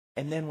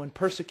And then when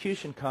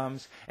persecution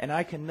comes and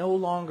I can no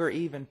longer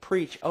even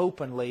preach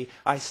openly,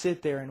 I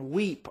sit there and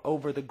weep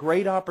over the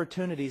great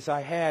opportunities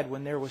I had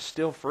when there was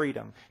still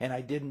freedom and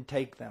I didn't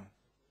take them.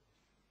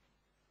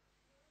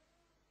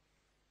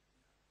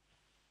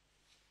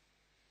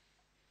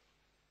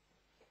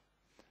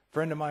 A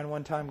friend of mine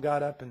one time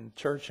got up in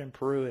church in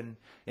Peru and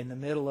in the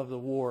middle of the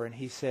war, and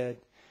he said,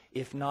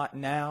 "If not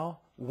now,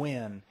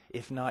 when?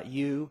 If not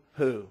you,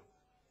 who?"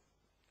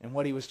 And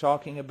what he was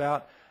talking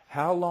about,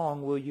 how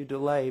long will you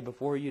delay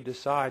before you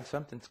decide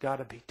something's got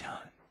to be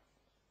done?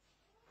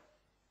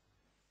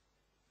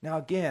 Now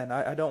again,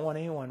 I don't want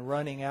anyone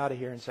running out of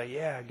here and say,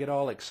 yeah, get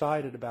all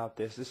excited about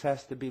this. This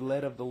has to be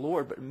led of the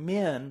Lord. But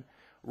men,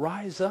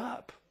 rise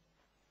up.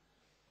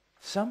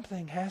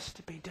 Something has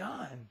to be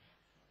done.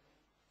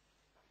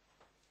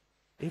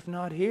 If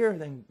not here,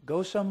 then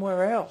go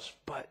somewhere else.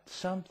 But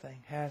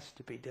something has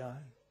to be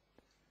done.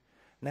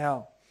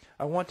 Now,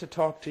 I want to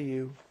talk to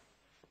you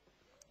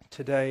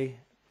today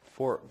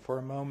for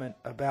a moment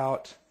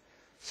about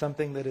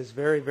something that is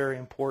very, very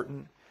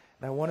important.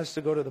 And I want us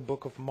to go to the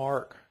book of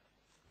Mark.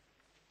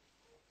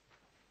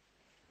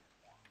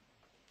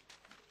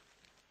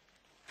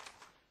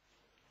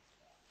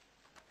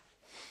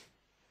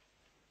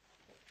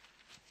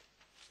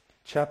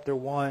 Chapter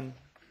 1,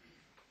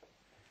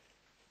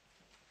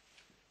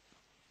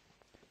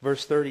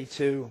 verse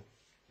 32.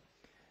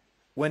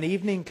 When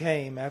evening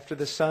came, after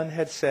the sun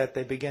had set,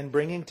 they began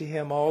bringing to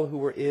him all who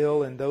were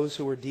ill and those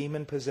who were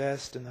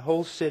demon-possessed, and the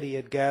whole city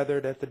had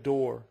gathered at the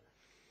door.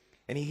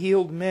 And he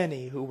healed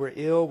many who were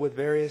ill with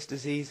various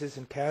diseases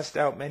and cast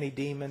out many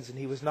demons, and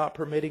he was not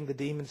permitting the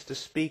demons to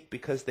speak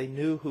because they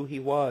knew who he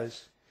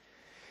was.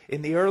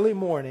 In the early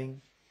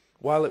morning,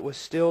 while it was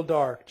still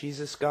dark,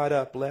 Jesus got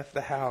up, left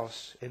the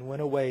house, and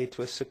went away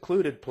to a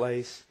secluded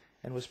place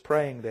and was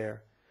praying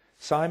there.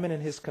 Simon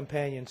and his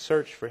companions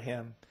searched for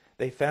him.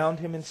 They found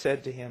him and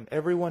said to him,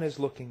 "Everyone is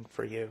looking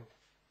for you."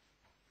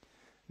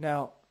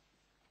 Now,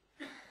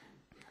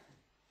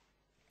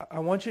 I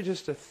want you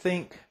just to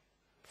think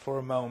for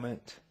a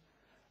moment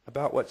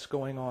about what's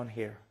going on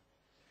here.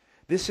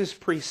 This is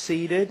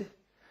preceded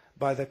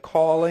by the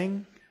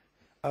calling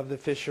of the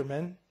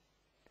fishermen,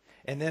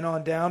 and then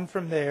on down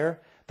from there,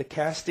 the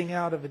casting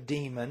out of a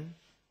demon.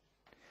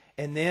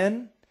 And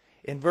then,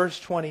 in verse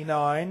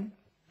 29,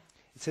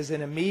 it says,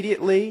 "And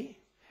immediately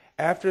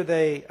after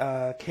they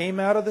came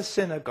out of the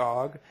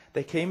synagogue,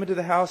 they came into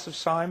the house of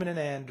Simon and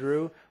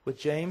Andrew with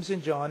James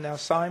and John. Now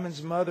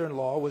Simon's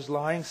mother-in-law was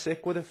lying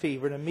sick with a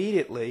fever, and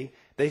immediately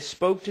they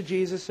spoke to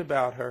Jesus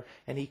about her,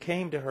 and he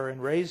came to her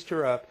and raised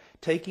her up,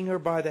 taking her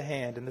by the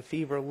hand, and the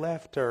fever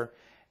left her,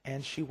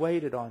 and she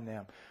waited on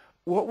them."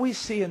 What we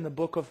see in the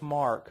book of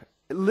Mark,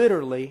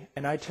 literally,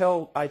 and I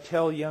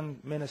tell young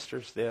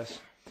ministers this,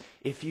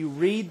 if you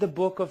read the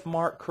book of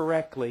Mark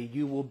correctly,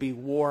 you will be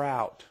wore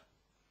out.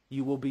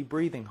 You will be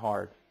breathing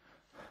hard.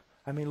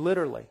 I mean,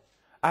 literally.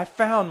 I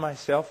found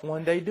myself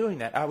one day doing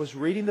that. I was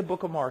reading the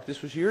book of Mark.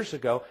 This was years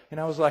ago. And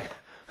I was like,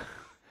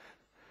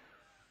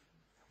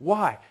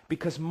 why?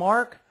 Because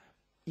Mark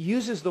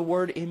uses the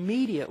word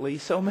immediately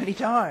so many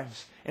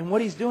times. And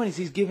what he's doing is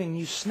he's giving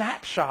you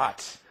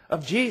snapshots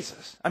of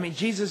Jesus. I mean,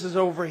 Jesus is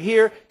over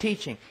here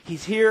teaching.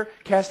 He's here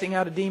casting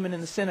out a demon in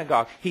the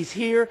synagogue. He's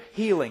here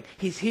healing.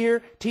 He's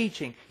here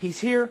teaching. He's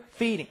here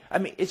feeding. I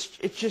mean,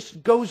 it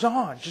just goes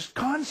on, just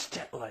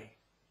constantly.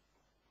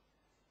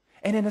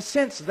 And in a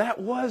sense, that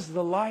was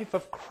the life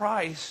of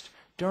Christ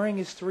during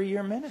his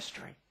 3-year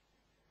ministry.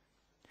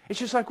 It's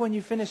just like when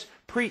you finish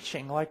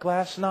preaching, like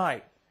last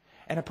night,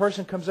 and a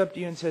person comes up to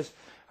you and says,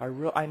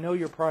 I know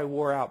you're probably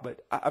wore out, but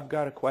I've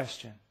got a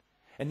question.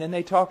 And then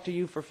they talk to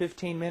you for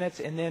 15 minutes,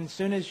 and then as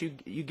soon as you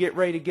get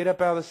ready to get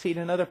up out of the seat,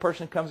 another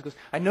person comes and goes,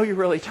 "I know you're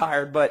really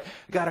tired, but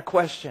I got a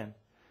question."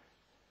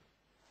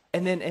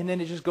 And then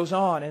it just goes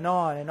on and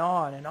on and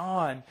on and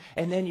on.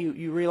 And then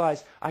you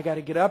realize, I got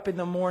to get up in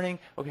the morning.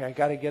 Okay, I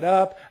got to get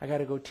up. I got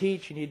to go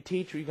teach. You need to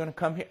teach. Are you going to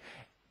come here?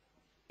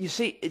 You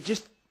see, it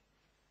just,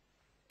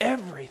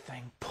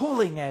 everything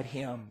pulling at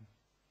him.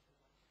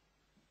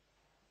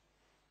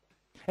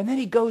 And then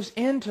he goes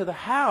into the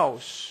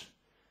house.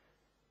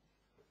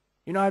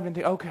 You know, I've been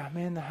thinking, okay, I'm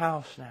in the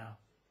house now.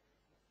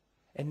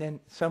 And then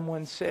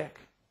someone's sick.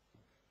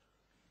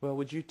 Well,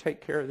 would you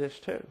take care of this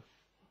too?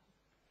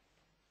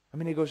 I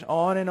mean, it goes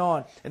on.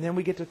 And then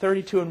we get to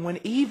 32. And when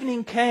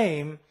evening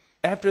came,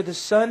 after the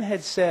sun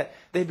had set,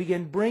 they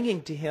began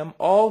bringing to him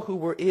all who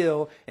were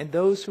ill and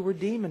those who were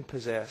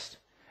demon-possessed.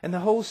 And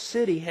the whole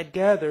city had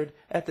gathered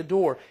at the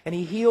door. And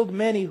he healed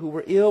many who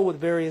were ill with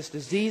various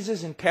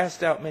diseases and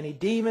cast out many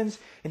demons.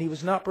 And he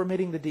was not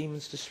permitting the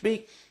demons to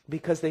speak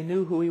because they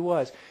knew who he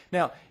was.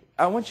 Now,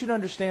 I want you to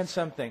understand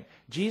something.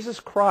 Jesus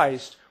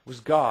Christ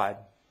was God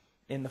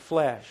in the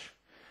flesh.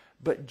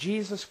 But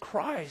Jesus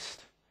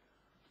Christ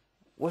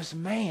was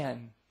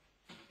man.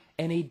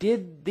 And he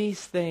did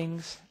these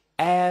things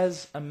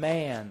as a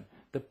man.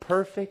 The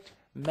perfect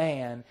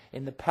man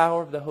in the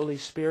power of the Holy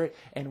Spirit.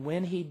 And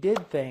when he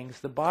did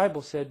things, the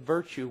Bible said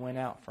virtue went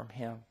out from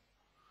him.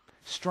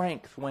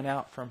 Strength went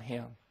out from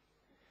him.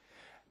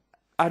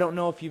 I don't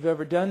know if you've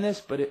ever done this,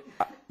 but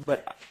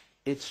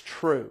it's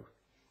true.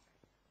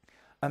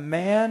 A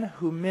man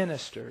who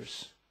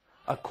ministers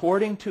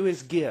according to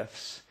his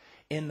gifts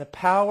in the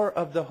power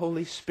of the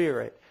Holy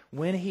Spirit,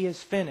 when he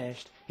is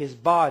finished, his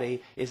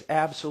body is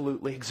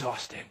absolutely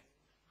exhausted.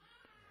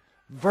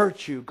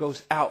 Virtue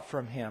goes out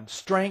from him.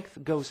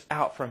 Strength goes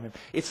out from him.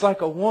 It's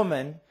like a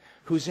woman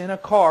who's in a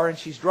car and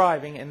she's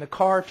driving and the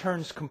car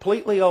turns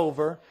completely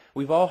over.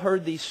 We've all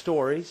heard these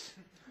stories.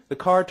 The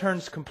car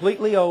turns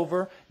completely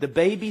over. The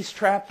baby's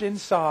trapped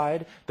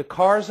inside. The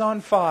car's on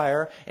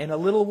fire. And a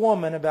little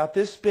woman about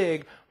this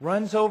big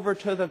runs over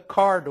to the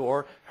car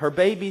door. Her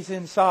baby's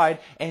inside.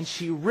 And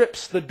she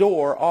rips the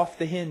door off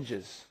the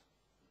hinges.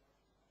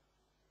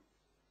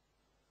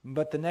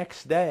 But the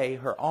next day,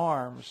 her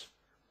arms,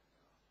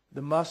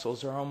 the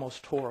muscles are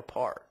almost tore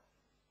apart.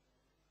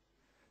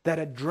 That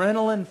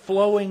adrenaline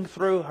flowing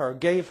through her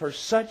gave her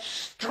such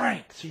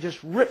strength. She just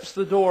rips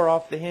the door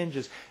off the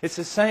hinges. It's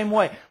the same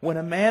way. When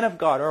a man of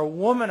God or a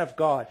woman of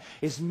God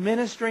is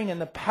ministering in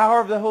the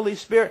power of the Holy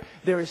Spirit,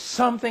 there is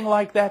something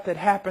like that that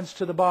happens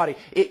to the body.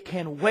 It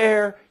can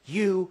wear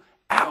you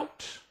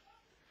out.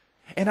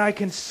 And I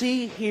can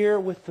see here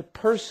with the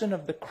person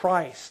of the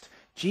Christ,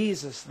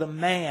 Jesus, the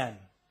man,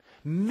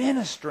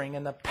 ministering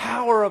in the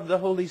power of the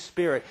Holy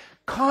Spirit.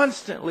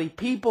 Constantly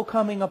people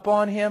coming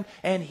upon him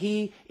and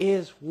he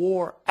is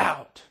wore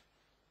out.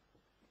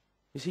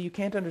 You see, you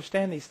can't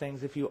understand these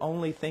things if you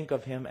only think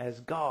of him as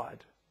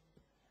God.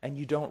 And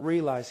you don't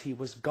realize he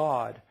was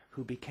God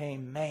who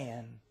became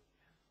man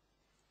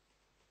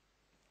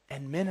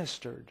and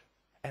ministered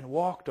and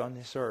walked on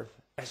this earth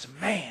as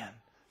man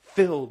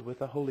filled with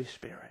the Holy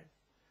Spirit.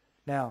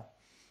 Now,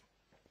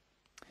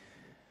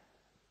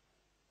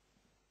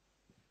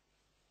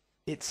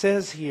 it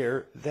says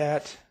here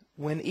that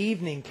when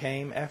evening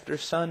came, after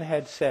sun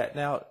had set.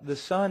 Now, the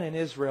sun in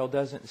Israel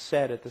doesn't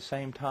set at the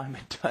same time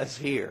it does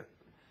here.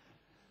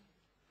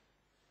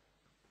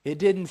 It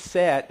didn't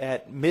set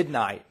at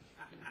midnight.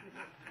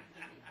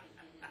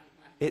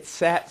 It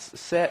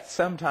set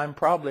sometime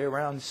probably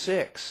around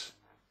 6.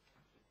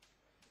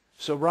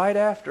 So right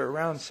after,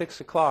 around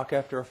 6 o'clock,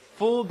 after a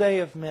full day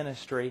of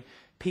ministry,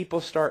 people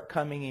start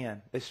coming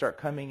in. They start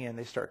coming in.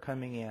 They start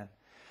coming in.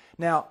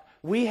 Now,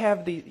 we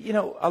have the,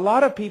 a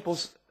lot of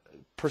people's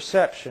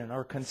perception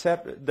or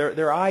concept,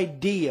 their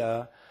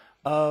idea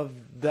of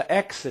the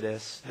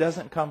Exodus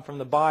doesn't come from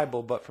the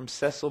Bible, but from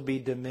Cecil B.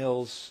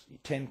 DeMille's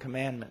Ten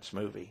Commandments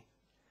movie.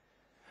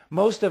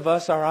 Most of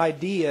us, our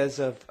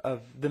ideas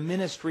of the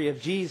ministry of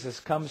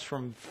Jesus comes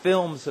from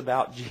films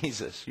about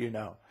Jesus,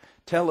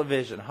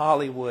 television,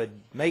 Hollywood,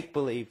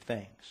 make-believe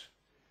things.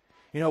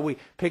 We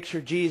picture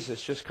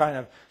Jesus just kind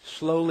of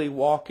slowly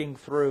walking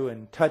through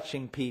and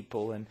touching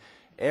people and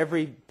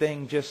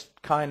everything just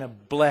kind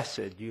of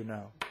blessed,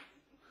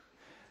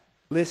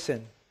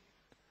 Listen,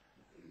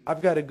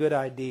 I've got a good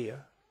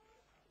idea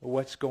of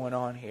what's going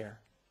on here.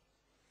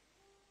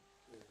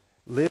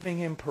 Living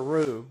in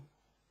Peru,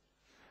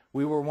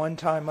 we were one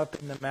time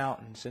up in the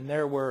mountains, and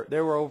there were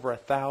over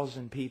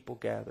 1,000 people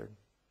gathered.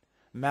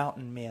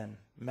 Mountain men,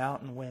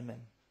 mountain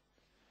women,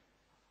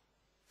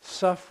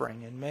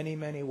 suffering in many,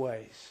 many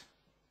ways.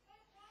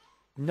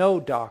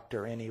 No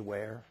doctor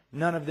anywhere.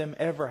 None of them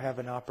ever have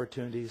an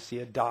opportunity to see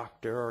a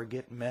doctor or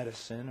get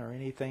medicine or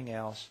anything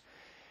else.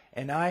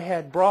 And I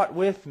had brought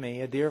with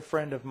me a dear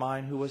friend of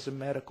mine who was a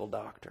medical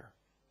doctor.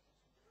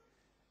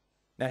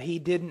 Now, he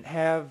didn't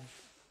have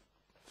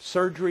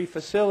surgery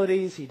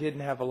facilities. He didn't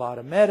have a lot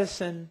of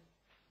medicine.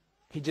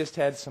 He just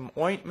had some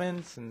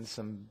ointments and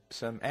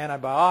some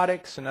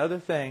antibiotics and other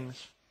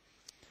things.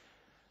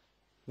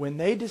 When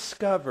they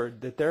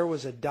discovered that there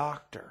was a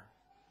doctor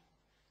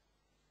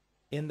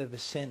in the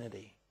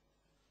vicinity,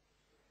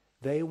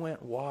 they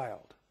went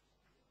wild.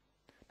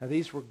 Now,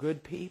 these were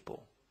good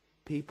people.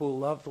 People who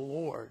loved the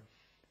Lord.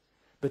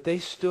 But they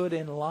stood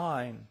in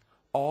line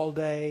all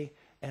day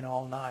and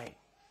all night.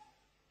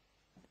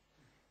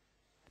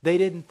 They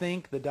didn't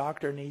think the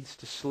doctor needs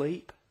to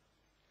sleep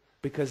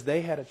because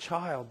they had a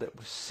child that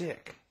was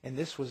sick, and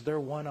this was their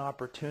one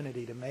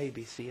opportunity to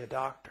maybe see a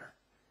doctor.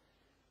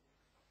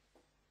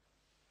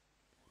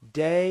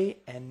 Day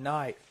and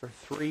night for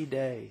 3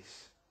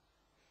 days,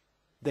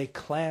 they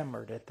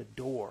clamored at the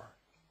door.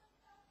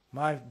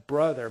 My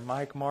brother,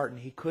 Mike Martin,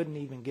 he couldn't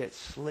even get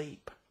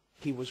sleep.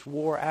 He was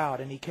wore out,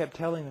 and he kept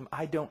telling them,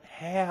 I don't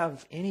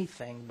have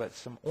anything but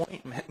some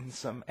ointment and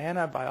some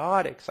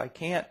antibiotics. I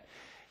can't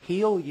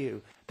heal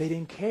you. They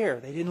didn't care.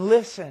 They didn't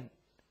listen. And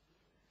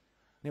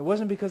it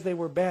wasn't because they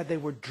were bad. They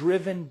were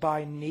driven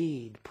by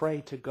need. Pray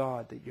to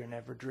God that you're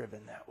never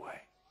driven that way.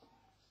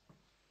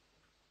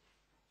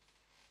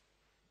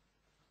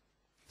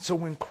 So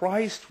when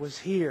Christ was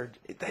here,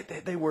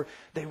 they were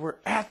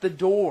at the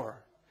door.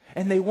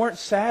 And they weren't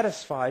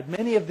satisfied.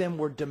 Many of them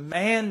were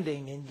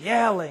demanding and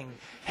yelling,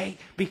 hey,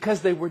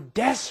 because they were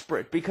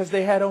desperate, because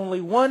they had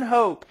only one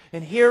hope,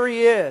 and here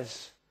he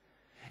is.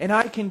 And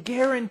I can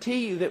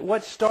guarantee you that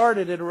what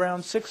started at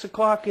around 6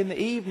 o'clock in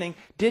the evening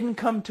didn't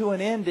come to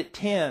an end at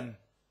 10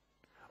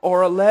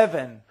 or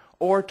 11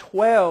 or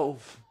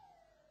 12.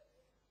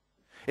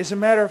 As a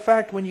matter of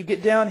fact, when you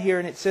get down here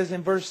and it says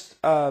in verse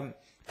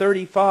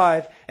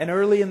 35, and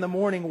early in the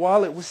morning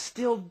while it was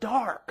still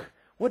dark,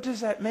 what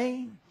does that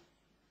mean?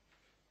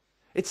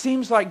 It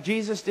seems like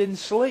Jesus didn't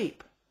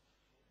sleep,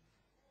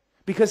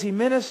 because he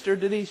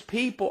ministered to these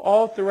people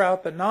all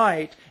throughout the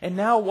night, and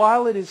now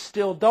while it is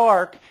still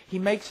dark, he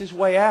makes his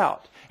way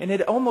out. And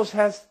it almost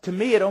has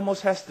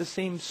to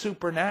seem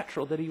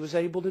supernatural that he was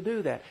able to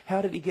do that.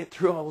 How did he get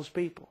through all those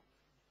people?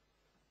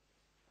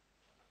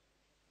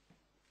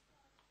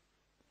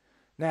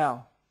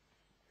 Now,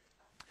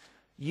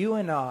 you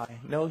and I,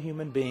 no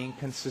human being,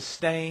 can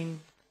sustain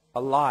a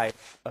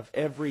life of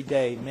every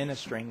day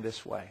ministering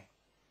this way.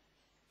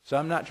 So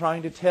I'm not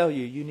trying to tell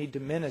you you need to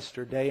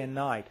minister day and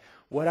night.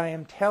 What I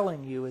am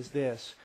telling you is this: